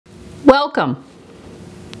Welcome.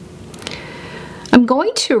 I'm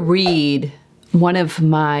going to read one of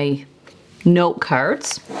my note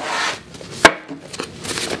cards.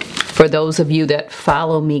 For those of you that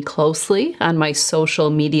follow me closely on my social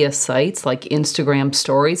media sites like Instagram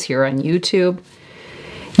stories here on YouTube,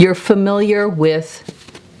 you're familiar with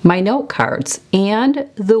my note cards and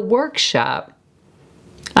the workshop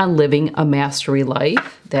on living a mastery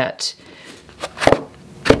life that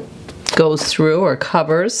goes through or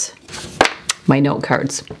covers my note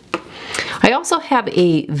cards. I also have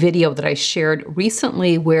a video that I shared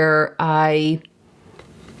recently where I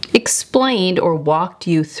explained or walked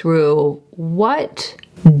you through what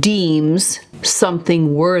deems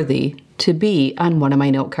something worthy to be on one of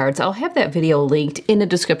my note cards. I'll have that video linked in the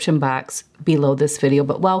description box below this video,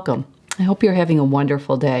 but welcome. I hope you're having a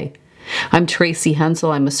wonderful day. I'm Tracy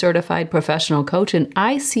Hensel. I'm a certified professional coach and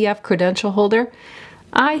ICF credential holder.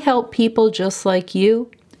 I help people just like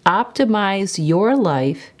you optimize your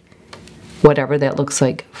life, whatever that looks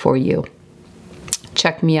like for you.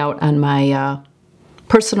 Check me out on my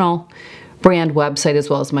personal brand website as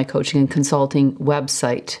well as my coaching and consulting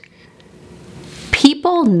website.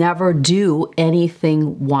 People never do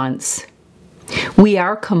anything once. We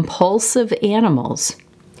are compulsive animals.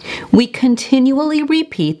 We continually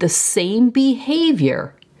repeat the same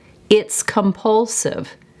behavior. It's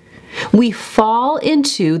compulsive. We fall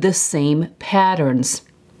into the same patterns.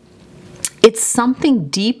 It's something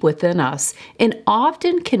deep within us and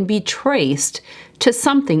often can be traced to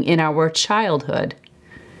something in our childhood.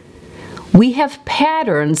 We have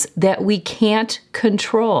patterns that we can't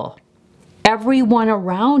control. Everyone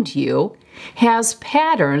around you has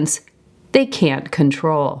patterns they can't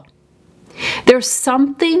control. There's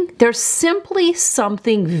simply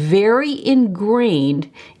something very ingrained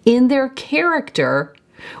in their character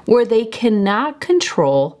where they cannot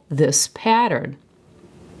control this pattern.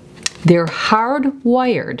 They're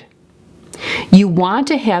hardwired. You want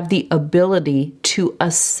to have the ability to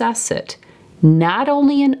assess it, not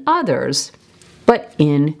only in others, but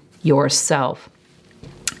in yourself.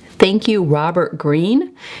 Thank you, Robert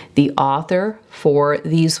Greene, the author, for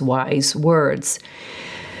these wise words.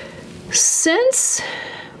 Since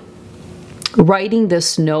writing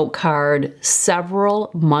this note card several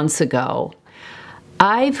months ago,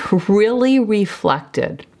 I've really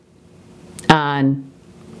reflected on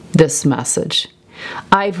this message.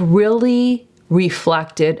 I've really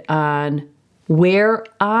reflected on where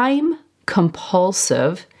I'm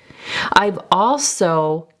compulsive. I've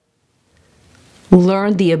also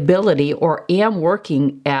learned the ability, or am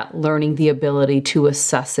working at learning the ability, to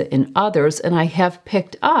assess it in others, and I have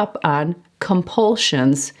picked up on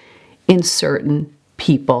compulsions in certain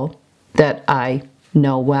people that I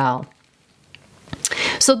know well.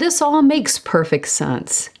 So this all makes perfect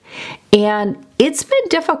sense. And it's been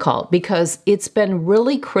difficult because it's been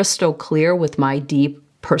really crystal clear with my deep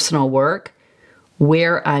personal work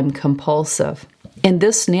where I'm compulsive. And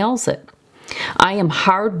this nails it. I am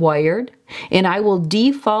hardwired and I will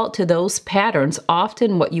default to those patterns,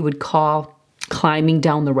 often what you would call climbing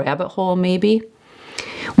down the rabbit hole maybe.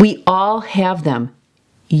 We all have them.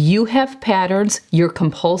 You have patterns, you're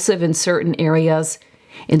compulsive in certain areas,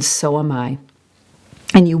 and so am I.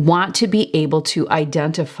 And you want to be able to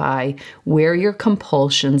identify where your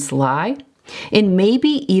compulsions lie and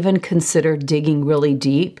maybe even consider digging really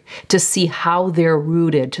deep to see how they're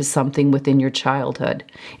rooted to something within your childhood,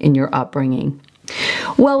 in your upbringing.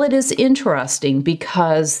 Well, it is interesting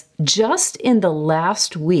because just in the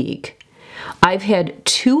last week, I've had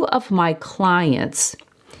two of my clients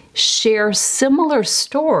share similar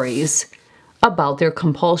stories about their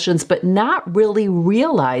compulsions, but not really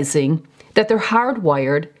realizing that they're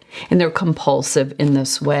hardwired and they're compulsive in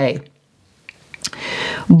this way.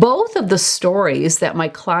 Both of the stories that my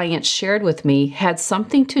clients shared with me had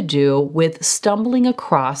something to do with stumbling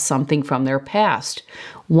across something from their past.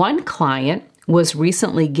 One client was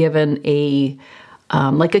recently given a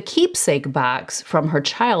keepsake box from her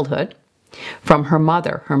childhood, from her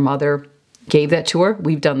mother. Her mother gave that to her.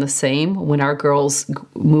 We've done the same when our girls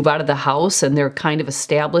move out of the house and they're kind of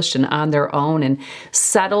established and on their own and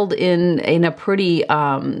settled in a pretty in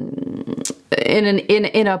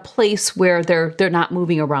a place where they're not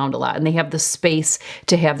moving around a lot and they have the space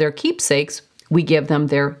to have their keepsakes. We give them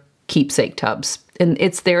their keepsake tubs and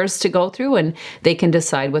it's theirs to go through and they can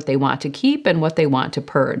decide what they want to keep and what they want to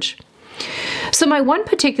purge. So my one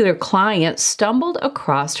particular client stumbled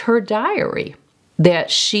across her diary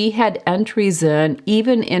that she had entries in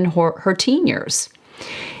even in her teen years.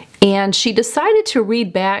 And she decided to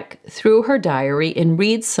read back through her diary and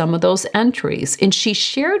read some of those entries. And she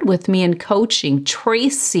shared with me in coaching,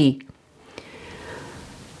 Tracy,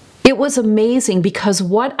 It was amazing because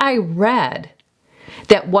what I read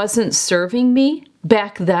that wasn't serving me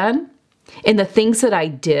back then, and the things that I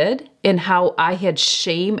did and how I had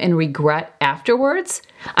shame and regret afterwards,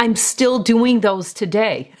 I'm still doing those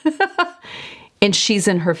today. And she's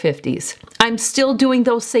in her 50s. I'm still doing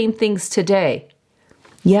those same things today.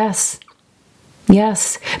 Yes.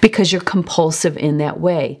 Yes, because you're compulsive in that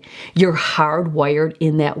way. You're hardwired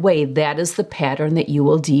in that way. That is the pattern that you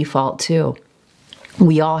will default to.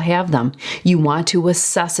 We all have them. You want to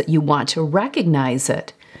assess it. You want to recognize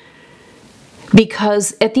it.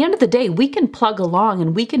 Because at the end of the day, we can plug along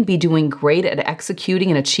and we can be doing great at executing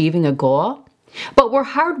and achieving a goal, but we're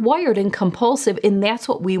hardwired and compulsive, and that's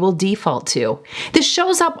what we will default to. This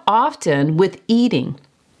shows up often with eating.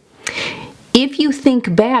 If you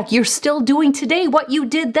think back, you're still doing today what you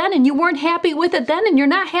did then, and you weren't happy with it then, and you're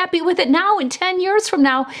not happy with it now. And 10 years from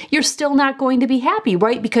now, you're still not going to be happy,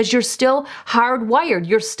 right? Because you're still hardwired.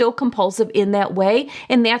 You're still compulsive in that way,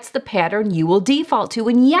 and that's the pattern you will default to.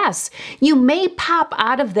 And yes, you may pop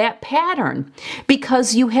out of that pattern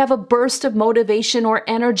because you have a burst of motivation or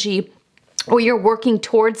energy, or you're working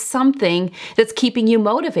towards something that's keeping you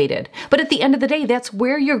motivated. But at the end of the day, that's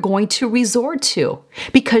where you're going to resort to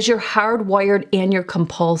because you're hardwired and you're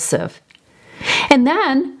compulsive. And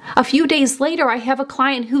then a few days later, I have a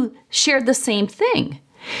client who shared the same thing.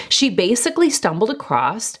 She basically stumbled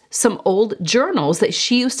across some old journals that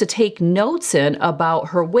she used to take notes in about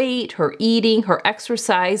her weight, her eating, her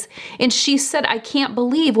exercise. And she said, I can't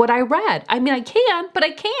believe what I read. I mean, I can, but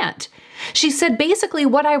I can't. She said, basically,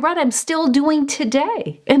 what I read, I'm still doing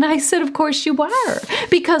today. And I said, of course you are,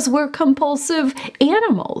 because we're compulsive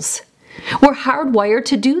animals. We're hardwired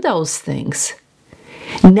to do those things.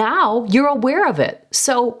 Now you're aware of it.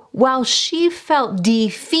 So while she felt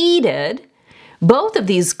defeated, both of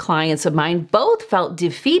these clients of mine both felt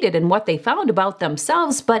defeated in what they found about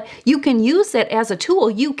themselves, but you can use that as a tool.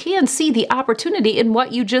 You can see the opportunity in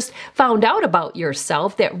what you just found out about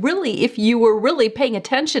yourself that really, if you were really paying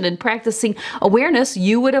attention and practicing awareness,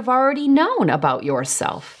 you would have already known about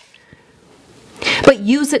yourself. But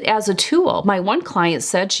use it as a tool. My one client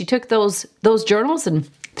said she took those journals and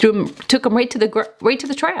took them right to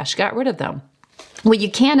the trash, got rid of them. Well,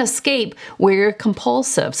 you can't escape where you're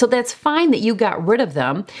compulsive. So that's fine that you got rid of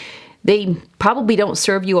them. They probably don't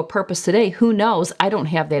serve you a purpose today. Who knows? I don't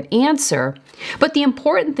have that answer. But the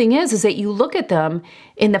important thing is that you look at them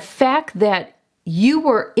in the fact that you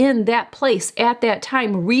were in that place at that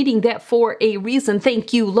time reading that for a reason.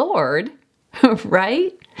 Thank you, Lord,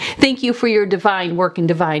 right? Thank you for your divine work and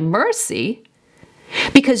divine mercy.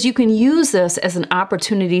 Because you can use this as an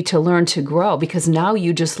opportunity to learn to grow, because now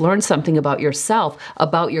you just learned something about yourself,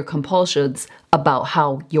 about your compulsions, about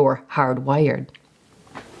how you're hardwired.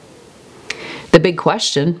 The big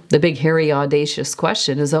question, the big, hairy, audacious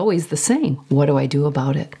question is always the same. What do I do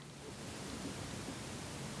about it?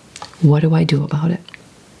 What do I do about it?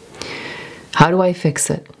 How do I fix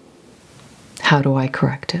it? How do I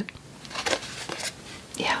correct it?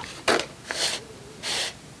 Yeah.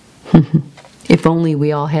 If only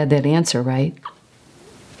we all had that answer, right?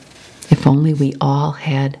 If only we all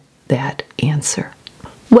had that answer.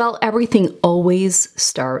 Well, everything always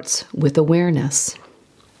starts with awareness.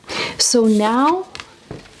 So now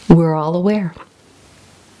we're all aware.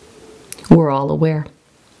 We're all aware.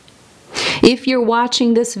 If you're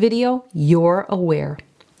watching this video, you're aware.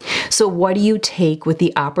 So what do you take with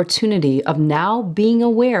the opportunity of now being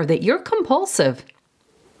aware that you're compulsive?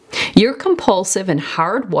 You're compulsive and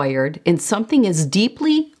hardwired, and something is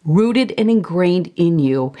deeply rooted and ingrained in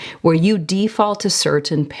you where you default to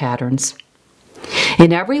certain patterns.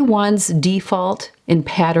 And everyone's default and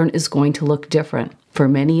pattern is going to look different. For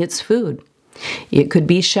many, it's food. It could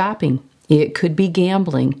be shopping. It could be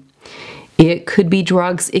gambling. It could be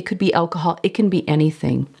drugs. It could be alcohol. It can be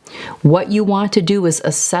anything. What you want to do is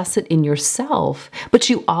assess it in yourself, but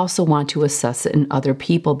you also want to assess it in other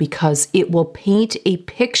people because it will paint a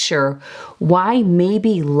picture why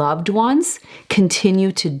maybe loved ones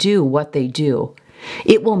continue to do what they do.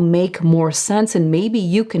 It will make more sense, and maybe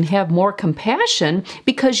you can have more compassion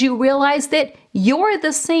because you realize that you're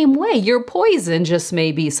the same way. Your poison just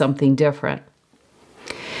may be something different.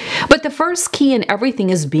 But the first key in everything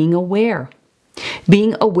is being aware.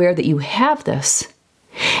 Being aware that you have this.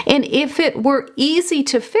 And if it were easy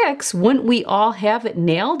to fix, wouldn't we all have it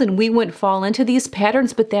nailed and we wouldn't fall into these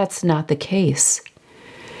patterns? But that's not the case.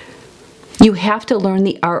 You have to learn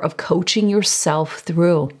the art of coaching yourself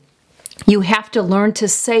through. You have to learn to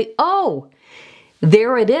say, oh,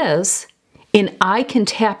 there it is. And I can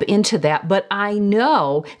tap into that, but I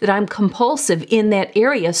know that I'm compulsive in that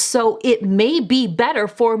area, so it may be better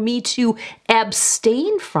for me to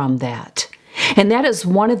abstain from that. And that is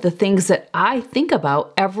one of the things that I think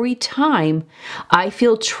about every time I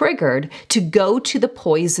feel triggered to go to the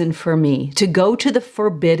poison for me, to go to the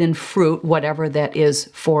forbidden fruit, whatever that is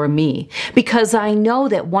for me. Because I know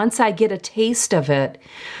that once I get a taste of it,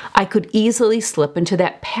 I could easily slip into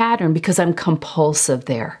that pattern because I'm compulsive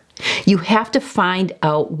there. You have to find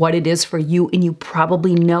out what it is for you, and you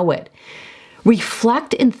probably know it.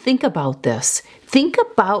 Reflect and think about this. Think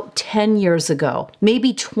about 10 years ago,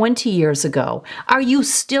 maybe 20 years ago. Are you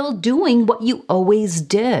still doing what you always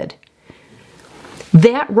did?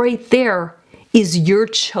 That right there is your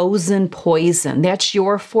chosen poison. That's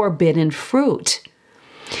your forbidden fruit.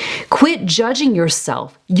 Quit judging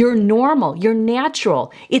yourself. You're normal. You're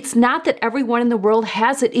natural. It's not that everyone in the world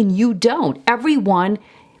has it and you don't. Everyone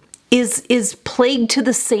is plagued to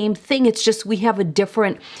the same thing. It's just we have a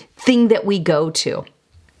different thing that we go to.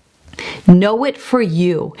 Know it for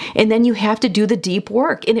you, and then you have to do the deep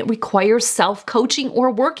work, and it requires self-coaching or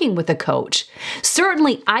working with a coach.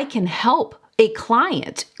 Certainly, I can help a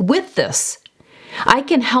client with this. I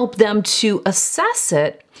can help them to assess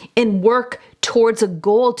it and work towards a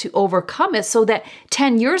goal to overcome it so that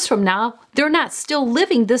 10 years from now, they're not still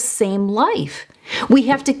living the same life. We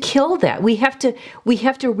have to kill that. We have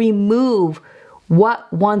to remove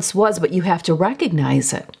what once was, but you have to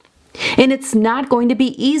recognize it. And it's not going to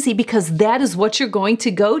be easy because that is what you're going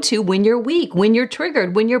to go to when you're weak, when you're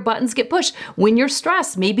triggered, when your buttons get pushed, when you're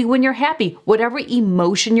stressed, maybe when you're happy, whatever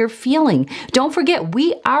emotion you're feeling. Don't forget,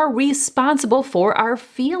 we are responsible for our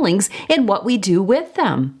feelings and what we do with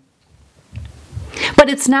them. But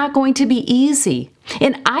it's not going to be easy.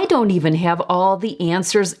 And I don't even have all the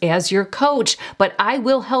answers as your coach, but I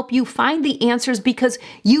will help you find the answers because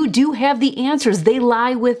you do have the answers. They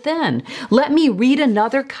lie within. Let me read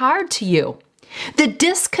another card to you. The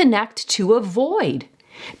disconnect to avoid.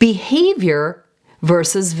 Behavior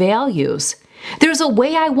versus values. There's a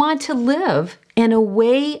way I want to live and a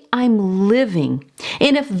way I'm living.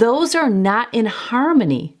 And if those are not in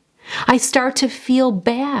harmony, I start to feel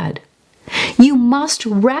bad. You must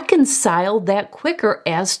reconcile that quicker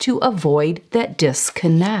as to avoid that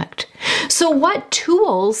disconnect. So what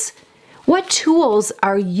tools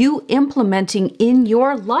are you implementing in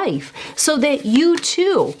your life so that you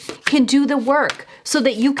too can do the work, so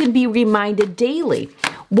that you can be reminded daily?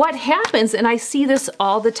 What happens, and I see this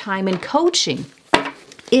all the time in coaching,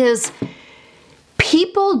 is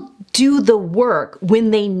people do the work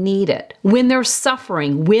when they need it, when they're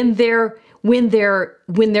suffering, when they're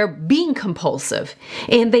being compulsive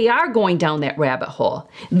and they are going down that rabbit hole.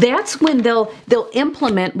 That's when they'll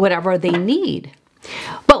implement whatever they need.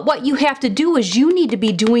 But what you have to do is you need to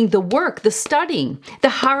be doing the work, the studying, the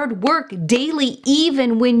hard work daily,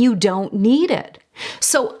 even when you don't need it.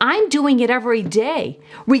 So I'm doing it every day,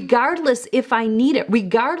 regardless if I need it,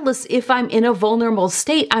 regardless if I'm in a vulnerable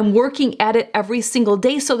state. I'm working at it every single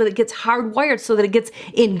day so that it gets hardwired, so that it gets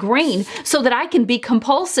ingrained, so that I can be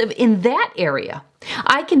compulsive in that area.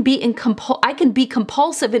 I can be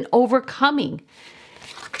compulsive in overcoming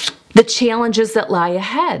the challenges that lie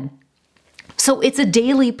ahead. So it's a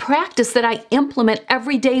daily practice that I implement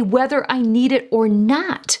every day, whether I need it or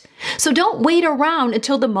not. So don't wait around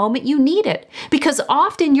until the moment you need it, because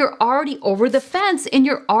often you're already over the fence and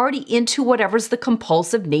you're already into whatever's the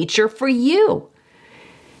compulsive nature for you.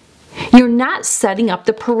 You're not setting up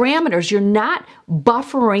the parameters. You're not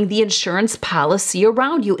buffering the insurance policy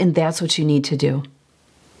around you, and that's what you need to do.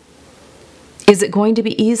 Is it going to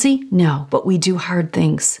be easy? No, but we do hard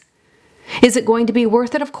things. Is it going to be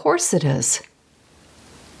worth it? Of course it is.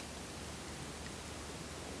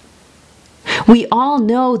 We all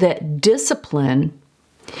know that discipline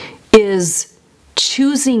is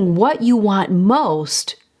choosing what you want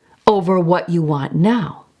most over what you want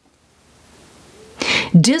now.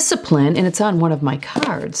 Discipline, and it's on one of my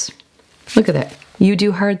cards. Look at that. You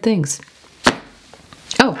do hard things.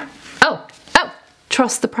 Oh,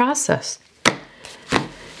 trust the process.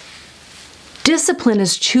 Discipline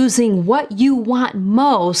is choosing what you want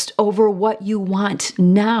most over what you want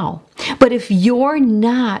now. But if you're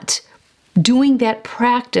not doing that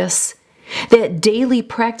practice, that daily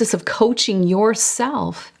practice of coaching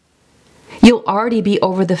yourself, you'll already be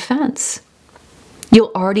over the fence.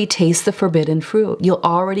 You'll already taste the forbidden fruit. You'll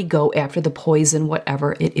already go after the poison,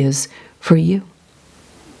 whatever it is for you.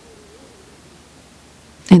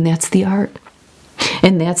 And that's the art.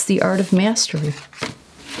 And that's the art of mastery.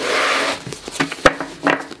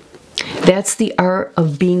 That's the art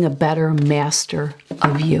of being a better master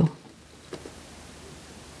of you.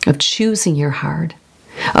 of choosing your hard,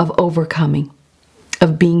 of overcoming,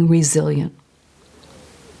 of being resilient.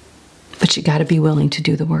 But you got to be willing to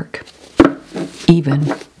do the work, even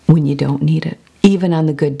when you don't need it, even on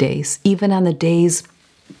the good days, even on the days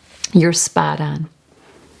you're spot on.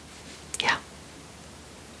 Yeah.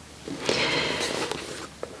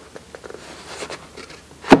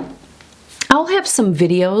 I'll have some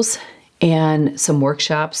videos and some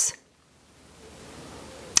workshops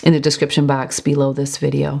in the description box below this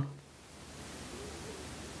video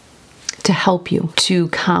to help you to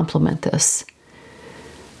complement this.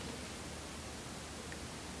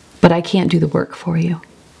 But I can't do the work for you.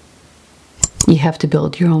 You have to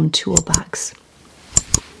build your own toolbox,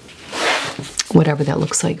 whatever that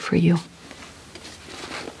looks like for you.